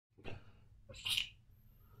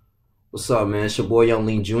What's up, man? It's your boy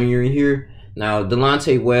yunglinkjr in here. Now,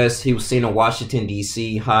 Delonte West, he was seen on Washington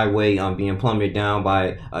D.C. highway being plummeted down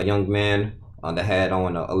by a young man that had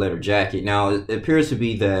on a leather jacket. Now, it appears to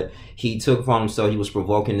be that he took upon himself, he was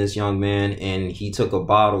provoking this young man, and he took a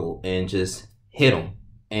bottle and just hit him.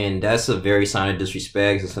 And that's a very sign of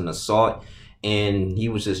disrespect. It's an assault. And he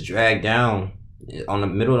was just dragged down on the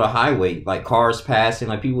middle of the highway, like cars passing,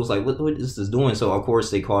 like people was like, what is this doing? So of course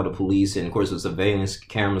they called the police, and of course the surveillance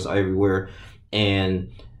cameras everywhere, and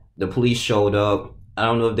the police showed up. I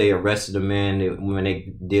don't know if they arrested the man. When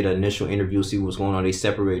they did an initial interview, see what was going on, they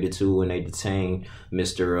separated two and they detained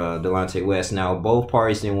Mr. Delonte West. Now, both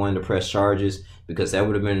parties didn't want to press charges because that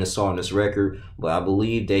would have been an assault on his record, but I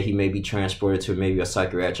believe that he may be transported to maybe a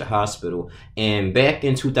psychiatric hospital. And back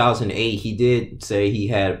in 2008, he did say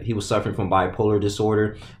he was suffering from bipolar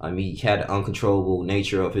disorder. He had an uncontrollable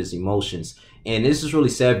nature of his emotions. And this is really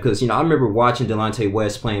sad because, I remember watching Delonte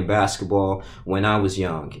West playing basketball when I was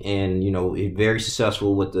young. And, very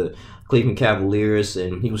successful with the Cleveland Cavaliers.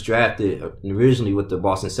 And he was drafted originally with the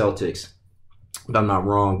Boston Celtics, if I'm not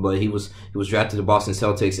wrong. But he was drafted to the Boston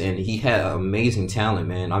Celtics, and he had amazing talent,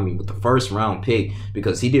 man. With the first round pick,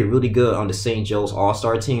 because he did really good on the St. Joe's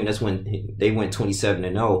All-Star team. That's when they went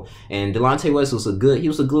 27-0. And Delonte West was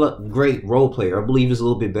great role player. I believe he was a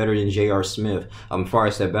little bit better than J.R. Smith as far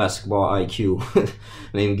as that basketball IQ. I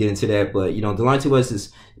didn't even get into that, but Delonte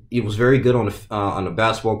West he was very good on the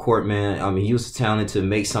basketball court, man. He was talented to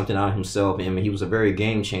make something out of himself. He was a very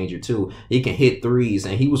game changer too. He can hit threes,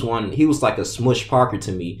 and he was like a Smush Parker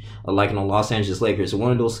to me, like in the Los Angeles Lakers.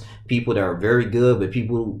 One of those people that are very good, but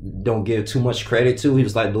people don't give too much credit to. He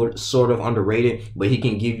was like sort of underrated, but he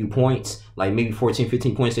can give you points, like maybe 14,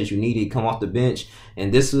 15 points that you needed, come off the bench.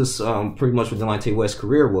 And this is pretty much what Delonte West's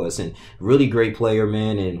career was. And really great player,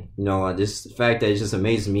 man. And, this fact that it just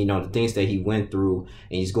amazes me, the things that he went through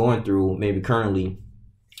and he's going through maybe currently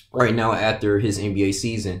right now after his NBA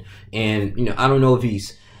season. And, I don't know if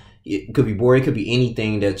it could be bored. It could be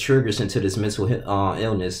anything that triggers into this mental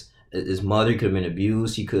illness. His mother could have been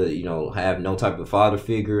abused. He could, have no type of father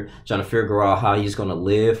figure, trying to figure out how he's going to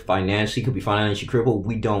live financially. He could be financially crippled.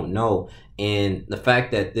 We don't know. And the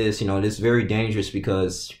fact that this is very dangerous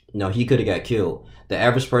because, he could have got killed. The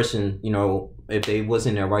average person, if they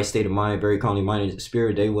wasn't in their right state of mind, very calmly minded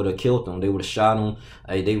spirit, they would have killed him. They would have shot him.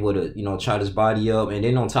 They would have, shot his body up. And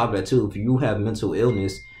then on top of that too, if you have mental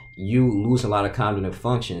illness, you lose a lot of cognitive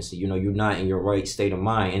functions. You're not in your right state of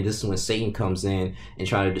mind. And this is when Satan comes in and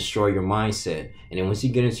try to destroy your mindset. And then once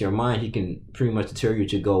you get into your mind, he can pretty much deter you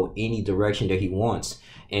to go any direction that he wants.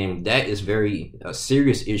 And that is a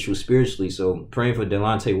serious issue spiritually. So praying for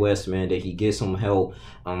Delonte West, man, that he gets some help.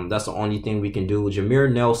 That's the only thing we can do.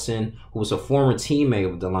 Jameer Nelson, who was a former teammate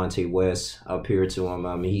of Delonte West, appeared to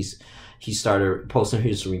him. He started posting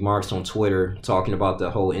his remarks on Twitter talking about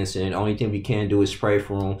the whole incident. The only thing we can do is pray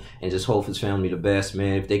for him and just hope his family the best,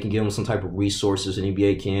 man. If they can give him some type of resources, the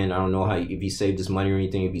NBA can. I don't know if he saved his money or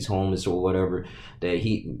anything, if he's homeless or whatever, that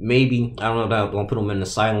he maybe, I don't know, that don't put him in an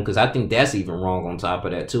asylum, because I think that's even wrong on top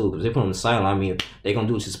of that too. Because they put him in an asylum, they gonna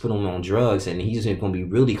do is just put him on drugs, and he's gonna be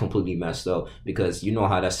really completely messed up, because you know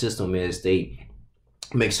how that system is. They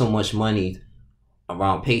make so much money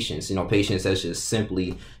around patients, patients that's just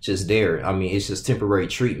simply just there. It's just temporary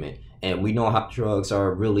treatment. And we know how drugs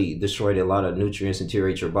are really destroyed a lot of nutrients,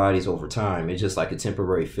 deteriorate your bodies over time. It's just like a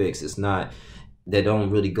temporary fix. It's not, they don't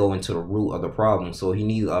really go into the root of the problem. So he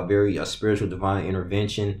needs a spiritual divine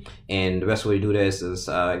intervention. And the best way to do that is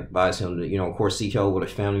I advise him to, of course, seek help with a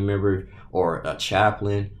family member or a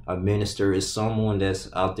chaplain, a minister, is someone that's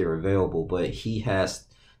out there available. But he has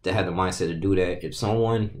to have the mindset to do that. If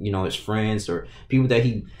someone, his friends or people that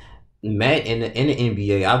he met in the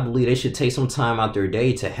NBA, I believe they should take some time out their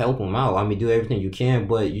day to help him out. Do everything you can,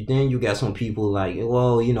 but then you got some people like,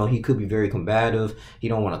 well, he could be very combative. He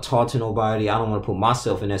don't want to talk to nobody. I don't want to put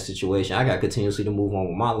myself in that situation. I got continuously to move on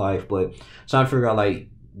with my life, but trying to figure out like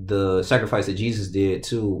the sacrifice that Jesus did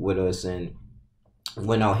too with us, and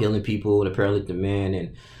went out healing people, the paralytic man,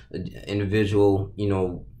 and the individual,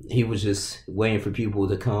 he was just waiting for people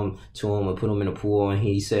to come to him and put him in a pool, and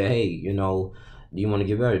he said, hey, do you want to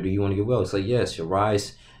get better? Do you want to get well? It's like, yes, you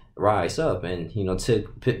rise up, and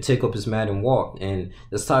take up his mat and walk. And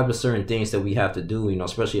this type of certain things that we have to do,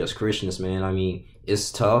 especially as Christians, man.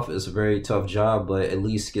 It's tough. It's a very tough job, but at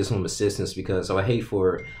least get some assistance, because I hate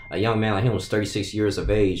for a young man like him, was 36 years of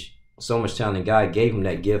age, so much talent. God gave him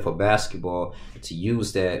that gift of basketball to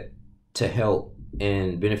use that to help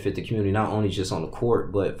and benefit the community, not only just on the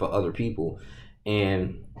court, but for other people.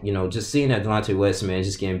 And, just seeing that Delonte West, man,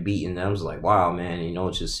 just getting beaten, I was like, wow, man,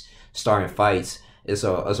 just starting fights. it's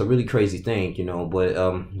a really crazy thing, you know. But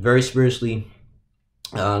very spiritually,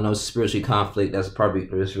 no spiritually conflict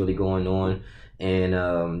that's really going on.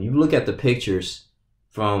 And you look at the pictures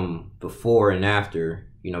from before and after,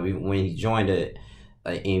 you know, when he joined the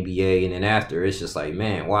NBA, and then after, it's just like,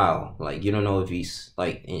 man, wow. Like, you don't know if he's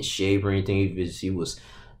like in shape or anything, if he was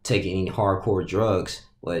taking any hardcore drugs.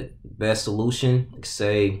 But best solution,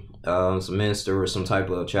 say some minister or some type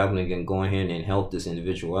of chaplain can go ahead and help this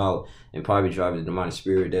individual out, and probably drive the demonic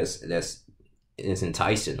spirit that's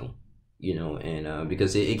enticing them, you know. And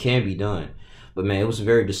because it can be done. But man, it was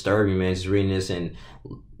very disturbing, man, just reading this. And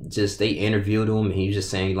just they interviewed him, and he was just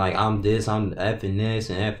saying like, I'm this, I'm effing this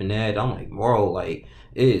and effing that. I'm like, bro, like,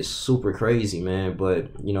 it is super crazy, man.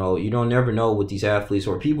 But you know, you don't never know what these athletes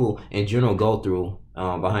or people in general go through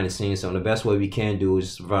behind the scenes. So the best way we can do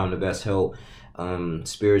is provide them the best help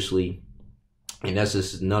spiritually. And that's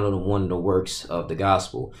just one of the works of the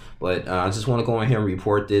gospel. But I just want to go ahead and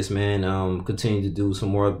report this, man. Continue to do some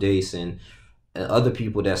more updates, and other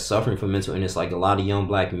people that's suffering from mental illness, like a lot of young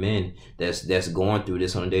black men that's going through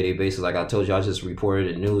this on a day-to-day basis. Like I told you, I just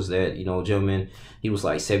reported the news that, you know, a gentleman, he was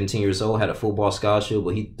like 17 years old, had a football scholarship,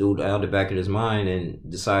 but he threw it out the back of his mind and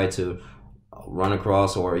decided to run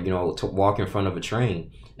across, or, you know, to walk in front of a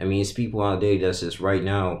train. I mean, it's people out there that's just right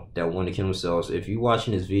now that want to kill themselves. If you're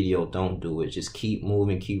watching this video, don't do it. Just keep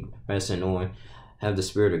moving, keep pressing on. Have the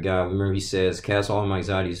spirit of God. Remember, he says, cast all my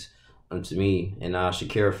anxieties unto me, and I should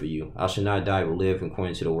care for you. I should not die, but live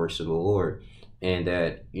according to the works of the Lord. And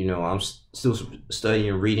that, you know, I'm still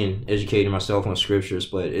studying, reading, educating myself on scriptures,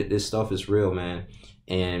 but this stuff is real, man.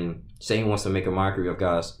 And Satan wants to make a mockery of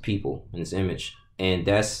God's people in his image, and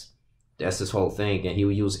that's his whole thing. And he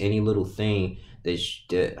will use any little thing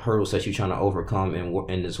that hurdles that you're trying to overcome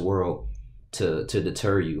in this world to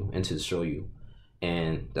deter you and to show you.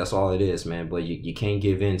 And that's all it is, man. But you can't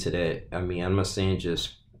give in to that. I mean, I'm not saying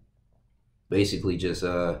just basically just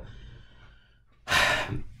I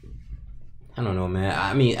don't know, man.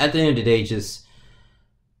 I mean, at the end of the day, you just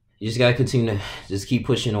gotta continue to just keep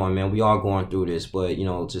pushing on, man. We all going through this, but you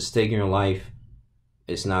know, just taking your life,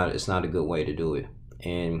 it's not a good way to do it.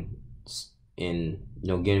 And you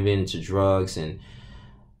know, getting into drugs and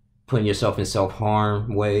putting yourself in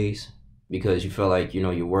self-harm ways because you feel like, you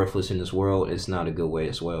know, you're worthless in this world, it's not a good way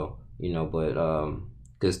as well, you know. But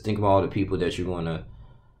because think about all the people that you're going to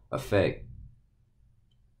affect,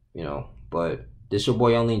 you know. But this your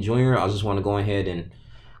boy Youngling Jr. I just want to go ahead and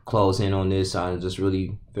close in on this. I just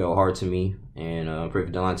really felt hard to me, and pray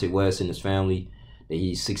for Delonte West and his family that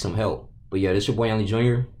he seeks some help. But yeah, this your boy Youngling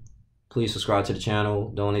Jr. Please subscribe to the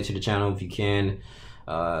channel, donate to the channel if you can.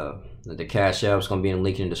 The cash app is going to be in the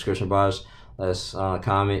link in the description box. Let's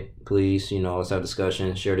comment, please. You know, let's have a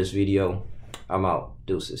discussion. Share this video. I'm out.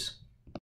 Deuces.